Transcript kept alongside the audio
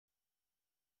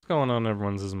going on,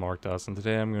 everyone? This is Mark Dust, and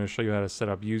today I'm going to show you how to set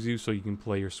up Yuzu so you can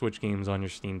play your Switch games on your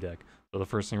Steam Deck. So the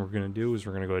first thing we're going to do is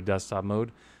we're going to go to desktop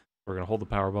mode. We're going to hold the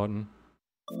power button,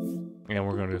 and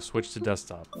we're going to switch to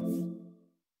desktop.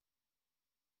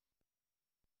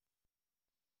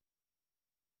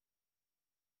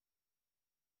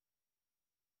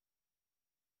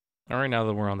 Alright, now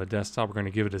that we're on the desktop, we're going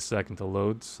to give it a second to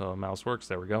load so mouse works.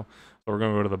 There we go. So we're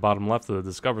going to go to the bottom left of the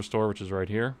Discover Store, which is right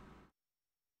here.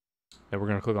 Then we're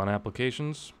going to click on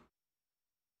Applications,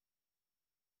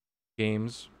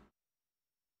 Games,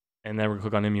 and then we're going to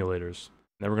click on Emulators.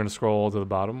 Then we're going to scroll all to the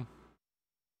bottom,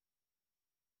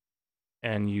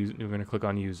 and you're going to click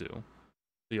on Yuzu. So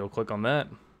you'll click on that.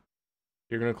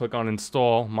 You're going to click on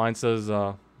Install. Mine says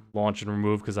Launch and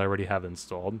Remove because I already have it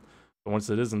installed. But once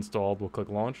it is installed, we'll click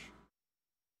Launch.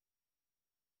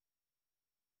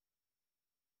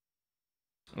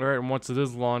 Alright, and once it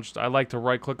is launched, I like to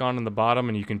right-click on in the bottom,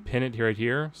 and you can pin it right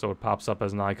here, so it pops up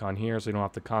as an icon here, so you don't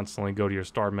have to constantly go to your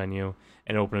Start menu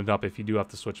and open it up if you do have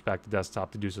to switch back to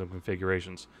desktop to do some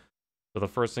configurations. So the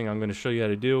first thing I'm going to show you how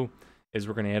to do is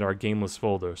we're going to add our game list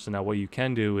folder. So now what you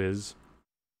can do is,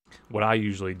 what I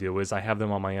usually do is I have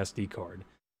them on my SD card.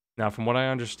 Now from what I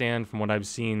understand, from what I've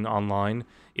seen online,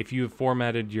 if you have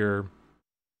formatted your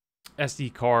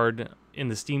SD card in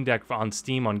the Steam Deck on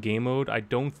Steam on game mode, I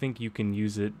don't think you can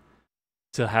use it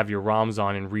to have your ROMs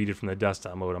on and read it from the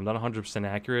desktop mode. I'm not 100%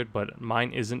 accurate, but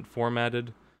mine isn't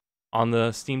formatted on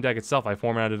the Steam Deck itself. I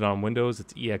formatted it on Windows.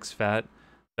 It's exFAT.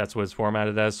 That's what it's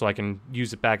formatted as, so I can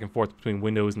use it back and forth between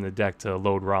Windows and the deck to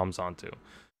load ROMs onto. So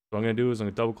what I'm going to do is I'm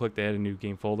going to double click to add a new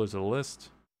game folder to the list.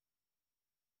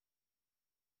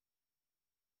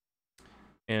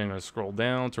 And I'm going to scroll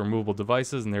down to removable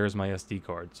devices, and there's my SD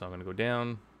card. So I'm going to go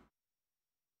down.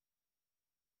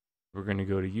 We're going to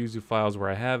go to Yuzu files where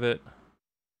I have it.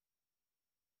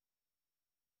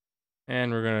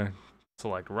 And we're going to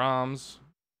select ROMs,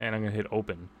 and I'm going to hit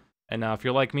open. And now if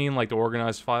you're like me and like to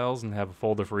organize files and have a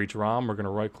folder for each ROM, we're going to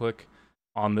right click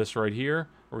on this right here.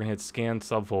 We're going to hit scan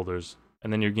subfolders,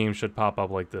 and then your game should pop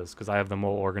up like this because I have them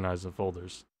all organized in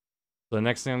folders. So the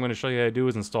next thing I'm going to show you how to do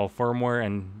is install firmware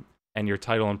and your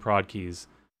title and prod keys.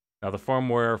 Now the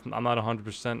firmware, I'm not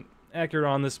 100% accurate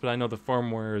on this, but I know the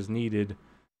firmware is needed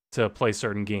to play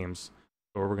certain games.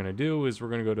 So what we're going to do is we're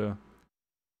going to go to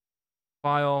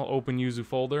File, Open Yuzu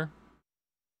folder,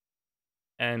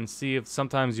 and see if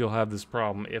sometimes you'll have this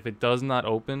problem. If it does not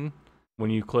open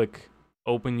when you click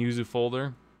Open Yuzu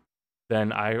folder,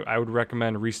 then I would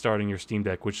recommend restarting your Steam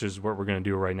Deck, which is what we're going to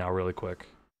do right now really quick.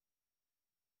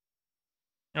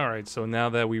 Alright, so now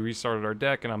that we restarted our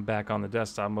deck and I'm back on the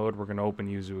desktop mode, we're going to open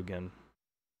Yuzu again.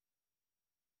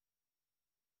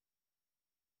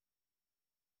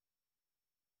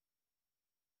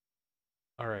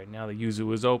 Alright, now the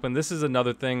Yuzu is open. This is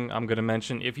another thing I'm going to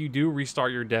mention. If you do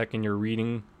restart your deck and you're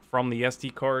reading from the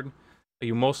SD card,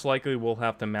 you most likely will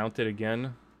have to mount it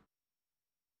again.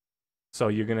 So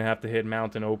you're going to have to hit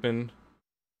mount and open.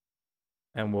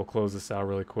 And we'll close this out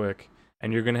really quick.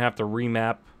 And you're going to have to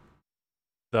remap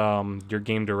your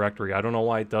game directory. I don't know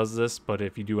why it does this, but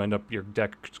if you do end up your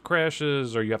deck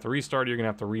crashes or you have to restart it, you're going to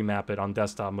have to remap it on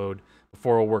desktop mode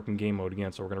before it'll work in game mode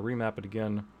again. So we're going to remap it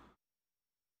again.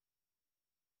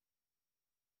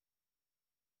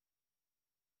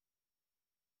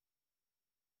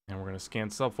 And we're going to scan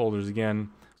subfolders again,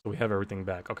 so we have everything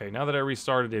back. Okay, now that I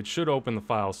restarted, it should open the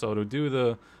file. So to do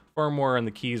the firmware and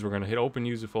the keys, we're going to hit Open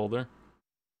Yuzu folder.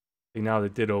 See, now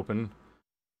that did open.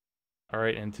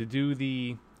 Alright, and to do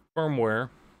the firmware,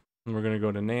 we're going to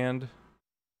go to NAND,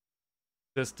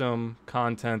 System,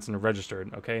 Contents, and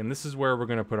Registered. Okay, and this is where we're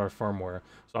going to put our firmware.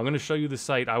 So I'm going to show you the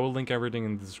site. I will link everything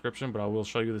in the description, but I will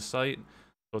show you the site.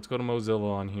 So let's go to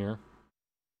Mozilla on here.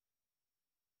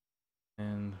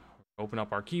 And open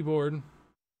up our keyboard.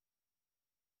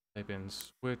 Type in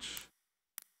switch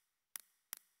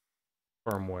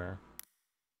firmware.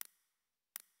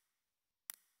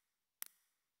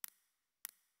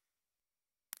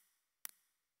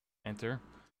 Enter.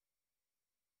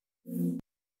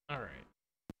 Alright.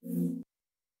 And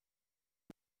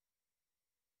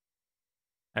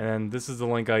then this is the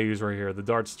link I use right here, the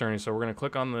Dart's Journey. So we're going to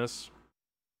click on this.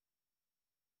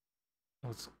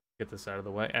 Let's get this out of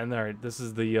the way. And alright, this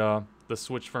is the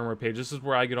Switch firmware page. This is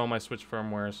where I get all my Switch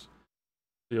firmwares.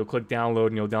 So you'll click download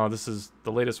and you'll download. This is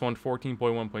the latest one,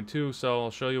 14.1.2. So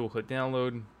I'll show you. We'll click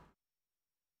download.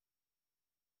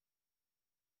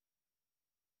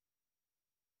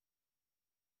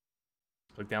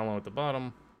 Click download at the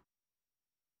bottom.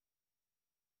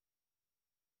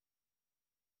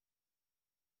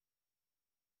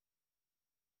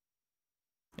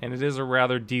 And it is a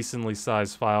rather decently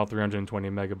sized file, 320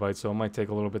 megabytes, so it might take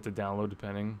a little bit to download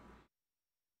depending.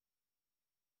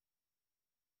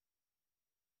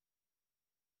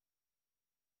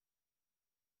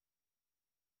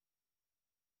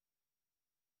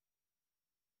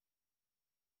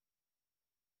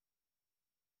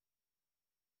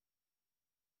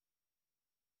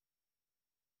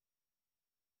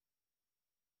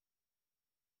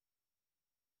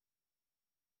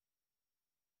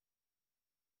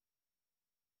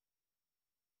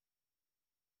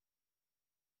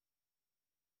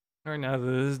 All right, now that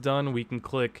this is done, we can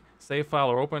click save file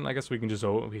or open. I guess we can just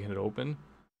we can hit open.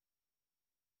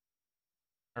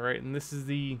 All right, and this is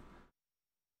the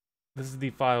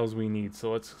files we need.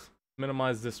 So let's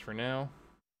minimize this for now.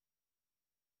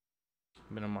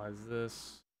 Minimize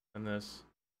this and this.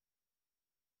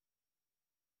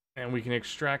 And we can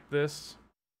extract this.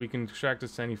 We can extract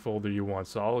this to any folder you want.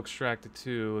 So I'll extract it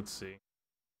to, let's see.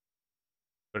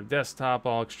 Go to desktop,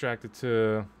 I'll extract it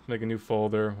to make a new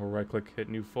folder. We'll right click, hit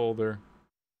new folder.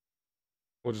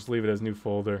 We'll just leave it as new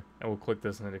folder, and we'll click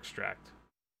this and hit extract.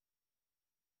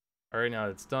 All right, now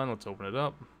that it's done, let's open it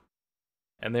up.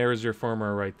 And there is your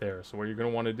firmware right there. So what you're gonna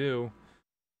wanna do,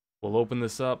 we'll open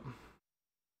this up.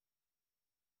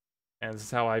 And this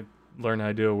is how I learned how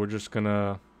to do it. We're just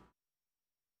gonna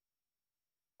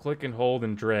click and hold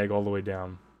and drag all the way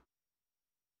down.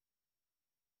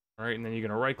 All right, and then you're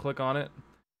gonna right click on it.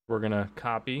 We're gonna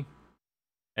copy,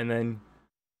 and then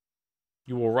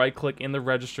you will right click in the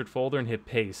registered folder and hit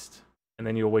paste, and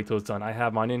then you'll wait till it's done. I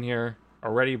have mine in here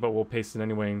already, but we'll paste it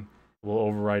anyway. We'll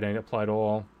overwrite and apply to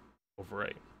all,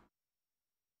 overwrite.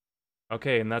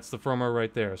 Okay, and that's the firmware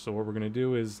right there. So what we're gonna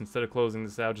do is, instead of closing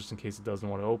this out just in case it doesn't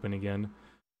want to open again,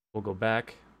 we'll go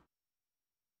back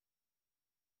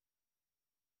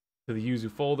to the Yuzu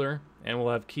folder, and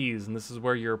we'll have keys, and this is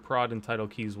where your prod and title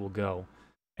keys will go.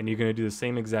 And you're going to do the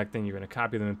same exact thing. You're going to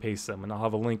copy them and paste them, and I'll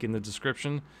have a link in the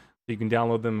description so you can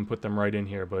download them and put them right in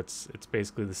here, but it's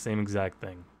basically the same exact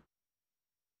thing.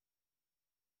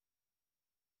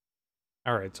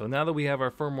 Alright, so now that we have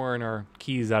our firmware and our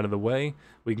keys out of the way,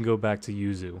 we can go back to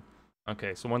Yuzu.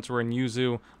 Okay, so once we're in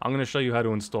Yuzu, I'm going to show you how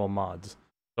to install mods.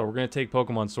 So we're going to take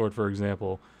Pokemon Sword for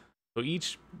example. So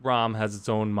each ROM has its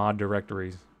own mod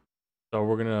directory. So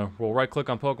we'll right click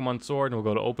on Pokemon Sword and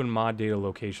we'll go to open mod data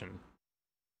location.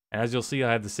 And as you'll see,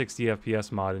 I have the 60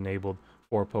 FPS mod enabled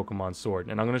for Pokemon Sword.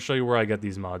 And I'm going to show you where I get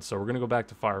these mods. So we're going to go back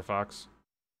to Firefox.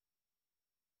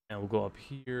 And we'll go up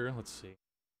here. Let's see.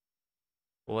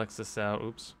 We'll X this out.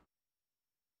 Oops.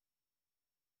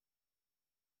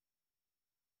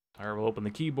 Alright, we'll open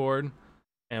the keyboard.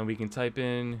 And we can type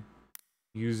in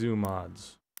Yuzu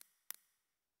mods.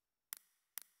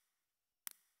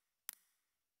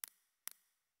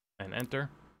 And enter.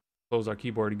 Close our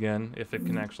keyboard again, if it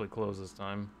can actually close this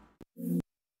time.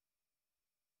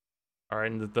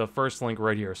 Alright, and the first link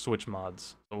right here, switch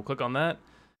mods. So we'll click on that,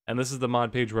 and this is the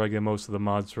mod page where I get most of the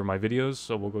mods for my videos,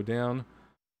 so we'll go down.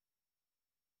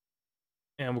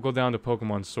 And we'll go down to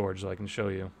Pokemon Sword so I can show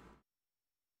you.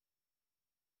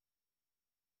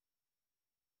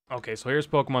 Okay, so here's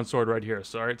Pokemon Sword right here.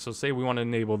 So, alright, so say we want to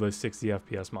enable the 60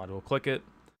 FPS mod. We'll click it,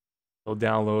 it'll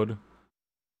download,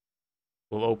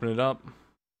 we'll open it up.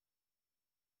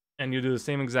 And you do the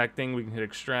same exact thing. We can hit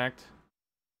extract,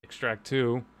 extract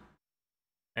to,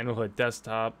 and we'll hit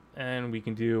desktop, and we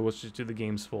can do, let's just do the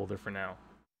games folder for now.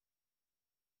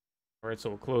 Alright, so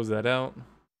we'll close that out,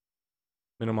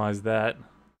 minimize that,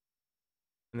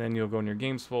 and then you'll go in your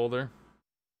games folder,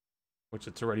 which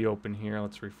it's already open here.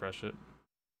 Let's refresh it.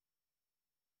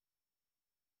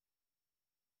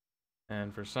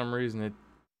 And for some reason it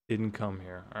didn't come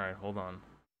here. Alright, hold on.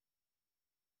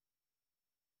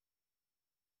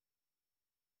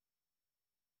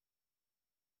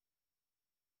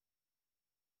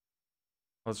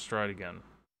 Let's try it again.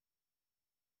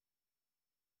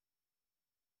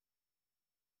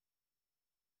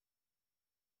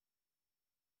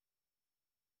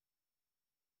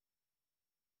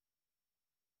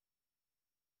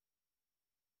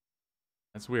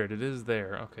 That's weird. It is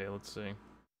there. Okay, let's see.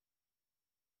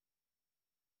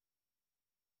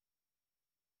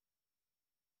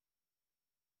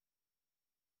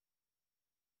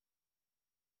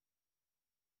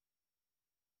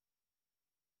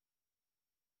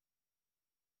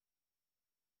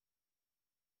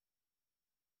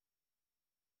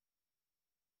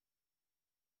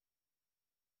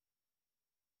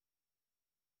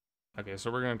 Okay,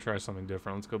 so we're gonna try something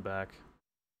different. Let's go back.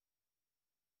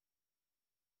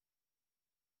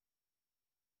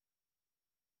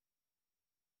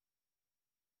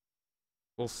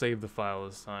 We'll save the file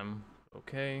this time.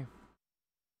 Okay.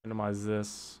 Minimize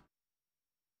this.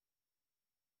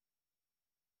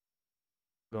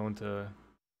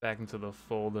 back into the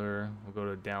folder. We'll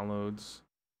go to downloads.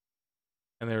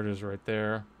 And there it is right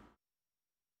there.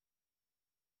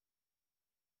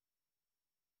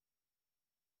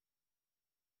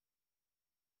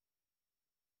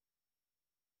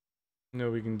 Now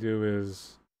what we can do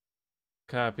is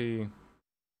copy.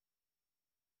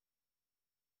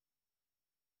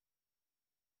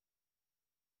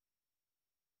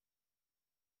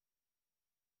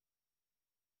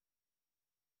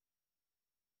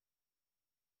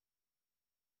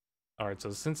 Alright,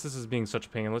 so since this is being such a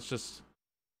pain, let's just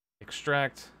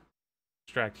extract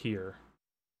here.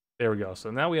 There we go.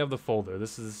 So now we have the folder.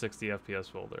 This is the 60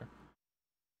 FPS folder.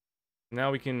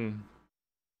 Now we can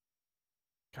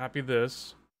copy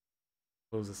this,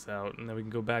 close this out, and then we can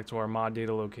go back to our mod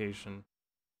data location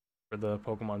for the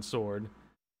Pokemon Sword,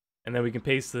 and then we can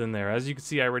paste it in there. As you can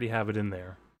see, I already have it in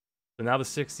there. So now the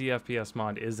 60 FPS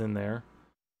mod is in there.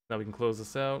 Now we can close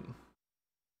this out.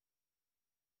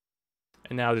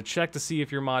 And now to check to see if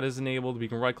your mod is enabled, we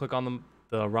can right click on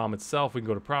the ROM itself. We can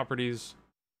go to properties,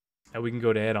 and we can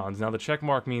go to add-ons. Now the check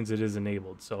mark means it is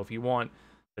enabled. So if you want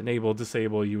enable,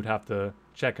 disable, you would have to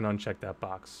check and uncheck that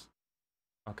box.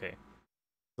 Okay.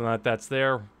 So now that that's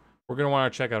there, we're going to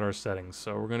want to check out our settings.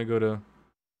 So we're going to go to,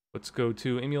 let's go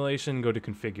to emulation, go to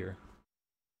configure.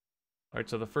 Alright,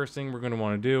 so the first thing we're going to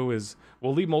want to do is,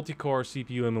 we'll leave multi-core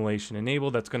CPU emulation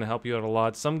enabled. That's going to help you out a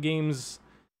lot. Some games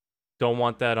don't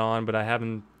want that on, but I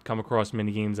haven't come across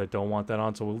many games that don't want that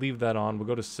on, so we'll leave that on. We'll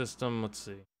go to system, let's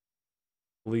see.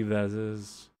 We'll leave that as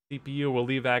is. CPU, we'll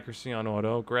leave accuracy on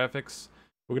auto. Graphics,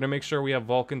 we're going to make sure we have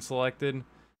Vulkan selected,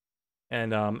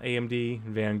 and AMD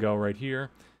and Van Gogh right here.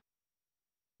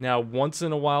 Now, once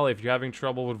in a while, if you're having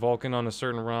trouble with Vulkan on a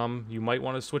certain ROM, you might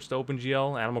want to switch to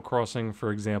OpenGL. Animal Crossing,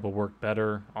 for example, worked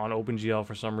better on OpenGL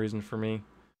for some reason for me,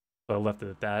 so I left it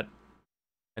at that.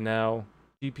 And now,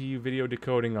 GPU video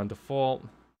decoding on default.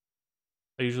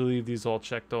 I usually leave these all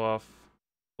checked off.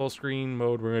 Full screen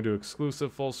mode, we're going to do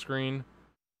exclusive full screen.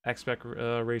 Aspect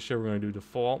ratio, we're going to do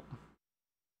default.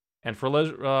 And for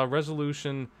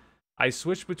resolution, I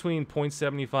switch between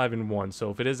 0.75 and 1.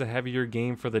 So if it is a heavier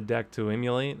game for the deck to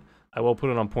emulate, I will put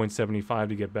it on 0.75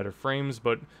 to get better frames,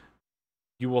 but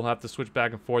you will have to switch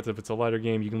back and forth. If it's a lighter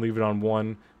game, you can leave it on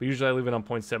 1. But usually I leave it on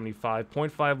 0.75.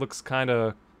 0.5 looks kind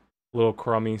of a little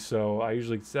crummy, so I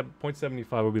usually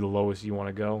 0.75 would be the lowest you want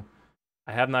to go.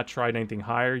 I have not tried anything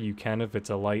higher. You can if it's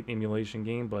a light emulation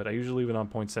game, but I usually leave it on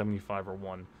 0.75 or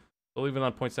 1. So leave it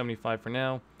on 0.75 for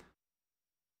now.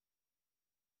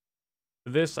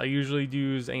 For this, I usually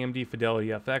use AMD Fidelity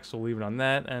FX, so we'll leave it on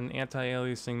that, and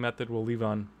anti-aliasing method we'll leave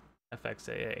on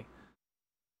FXAA.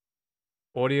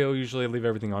 Audio, usually I leave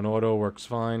everything on auto, works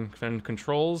fine. And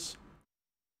controls.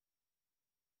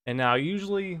 And now,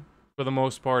 usually, for the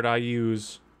most part, I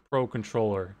use Pro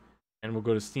Controller, and we'll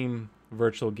go to Steam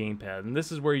Virtual Gamepad, and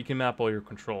this is where you can map all your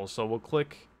controls. So we'll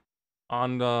click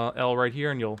on L right here,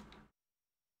 and you'll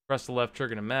press the left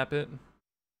trigger to map it,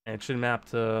 and it should map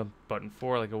to button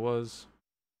 4 like it was.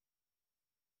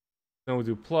 Then we'll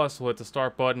do plus, we'll hit the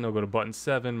start button, it'll go to button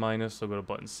 7, minus, it'll go to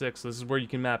button 6. So this is where you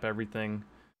can map everything.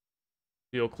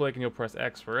 You'll click and you'll press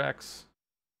X for X,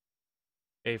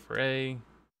 A for A,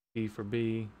 B for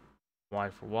B, Y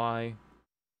for Y.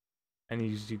 And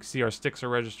you can see our sticks are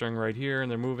registering right here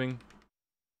and they're moving.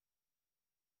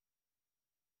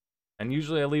 And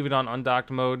usually I leave it on undocked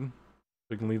mode.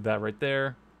 We can leave that right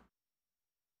there.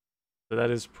 So that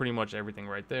is pretty much everything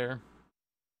right there.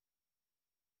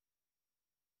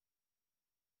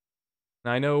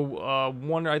 Now I know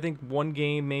I think one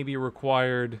game maybe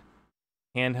required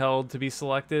handheld to be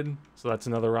selected, so that's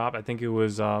another op. I think it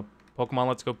was Pokemon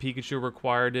Let's Go Pikachu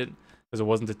required it because it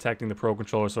wasn't detecting the Pro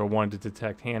Controller, so it wanted to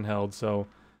detect handheld, so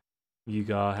you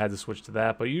had to switch to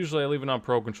that. But usually I leave it on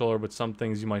Pro Controller, but some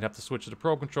things you might have to switch to the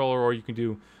Pro Controller, or you can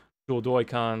do dual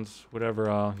Joy-Cons,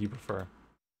 whatever you prefer.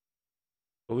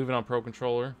 We'll leave it on Pro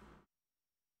Controller.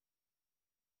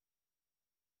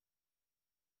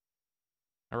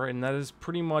 Alright, and that is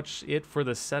pretty much it for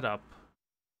the setup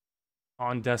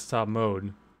on desktop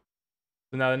mode.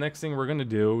 So now the next thing we're going to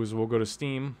do is we'll go to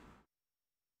Steam.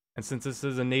 And since this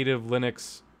is a native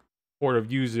Linux port of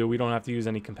Yuzu, we don't have to use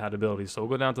any compatibility. So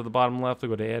we'll go down to the bottom left, we'll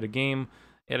go to add a game,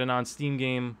 add a non-Steam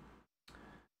game.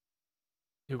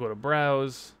 You'll go to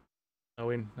browse. Oh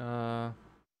wait,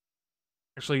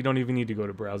 actually you don't even need to go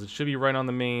to browse. It should be right on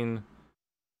the main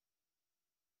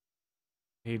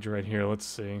page right here. Let's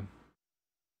see.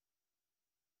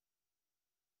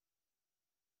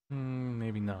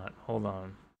 Maybe not. Hold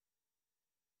on.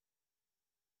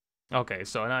 Okay,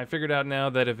 so and I figured out now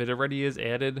that if it already is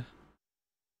added,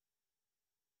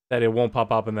 that it won't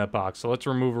pop up in that box. So let's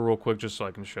remove it real quick just so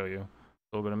I can show you.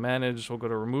 So we'll go to manage, we'll go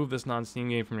to remove this non-Steam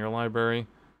game from your library.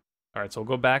 Alright, so we'll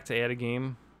go back to add a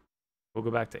game. We'll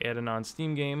go back to add a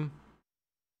non-Steam game.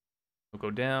 We'll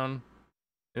go down,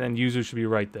 and then Yuzu should be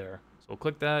right there. So we'll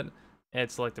click that, add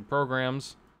selected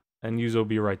programs, and Yuzu will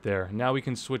be right there. Now we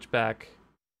can switch back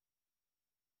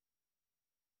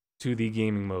to the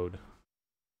gaming mode.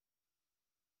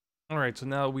 Alright, so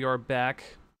now we are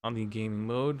back on the gaming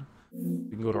mode. We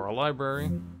can go to our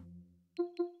library,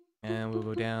 and we'll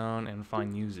go down and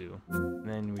find Yuzu. And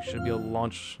then we should be able to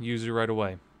launch Yuzu right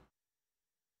away.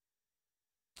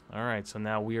 Alright, so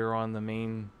now we are on the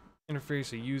main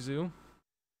interface of Yuzu.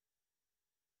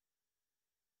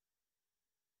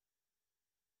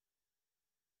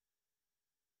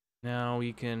 Now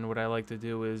we can, what I like to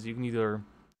do is you can either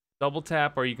double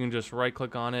tap or you can just right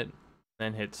click on it,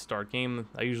 then hit start game.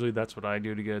 That's what I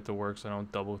do to get it to work, so I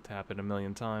don't double tap it a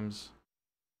million times.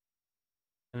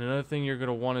 And another thing you're going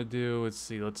to want to do, let's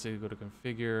say go to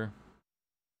configure,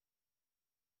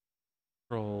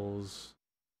 controls.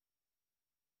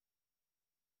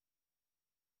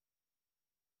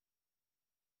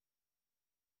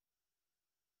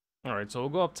 Alright, so we'll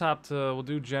go up top to, we'll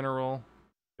do general.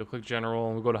 You'll click general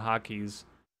and we'll go to hotkeys.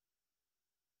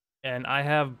 And I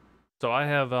have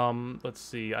let's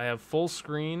see, I have full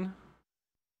screen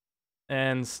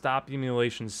and stop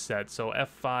emulation set. So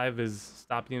F5 is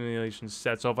stop emulation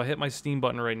set. So if I hit my Steam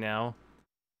button right now,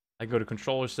 I go to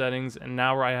controller settings, and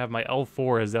now where I have my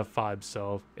L4 as F5.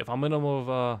 So if I'm in the middle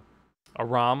of a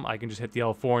ROM, I can just hit the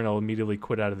L4 and it'll immediately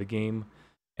quit out of the game.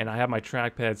 And I have my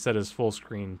trackpad set as full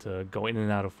screen to go in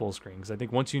and out of full screen. Because I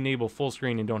think once you enable full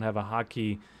screen and don't have a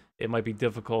hotkey, it might be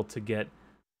difficult to get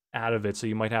out of it. So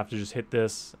you might have to just hit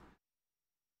this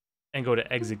and go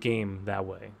to exit game that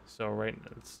way. So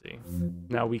let's see.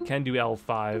 Now we can do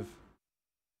L5.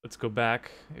 Let's go back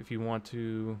if you want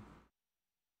to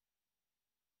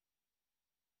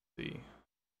see.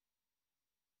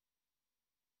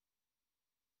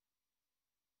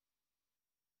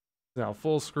 Now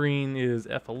full screen is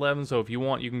F11, so if you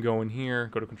want you can go in here,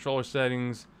 go to controller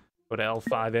settings, go to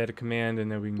L5, add a command,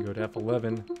 and then we can go to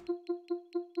F11,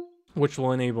 which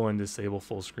will enable and disable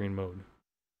full screen mode.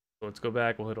 So let's go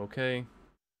back, we'll hit OK.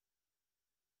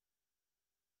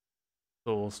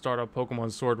 So we'll start up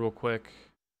Pokemon Sword real quick.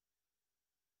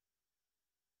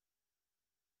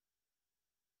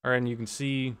 Alright, and you can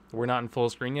see we're not in full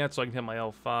screen yet, so I can hit my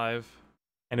L5,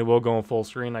 and it will go in full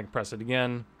screen. I can press it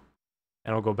again,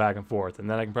 and it'll go back and forth. And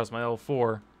then I can press my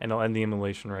L4, and it'll end the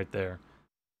emulation right there.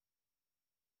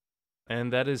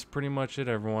 And that is pretty much it,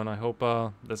 everyone. I hope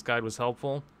this guide was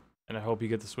helpful, and I hope you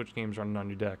get the Switch games running on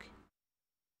your deck.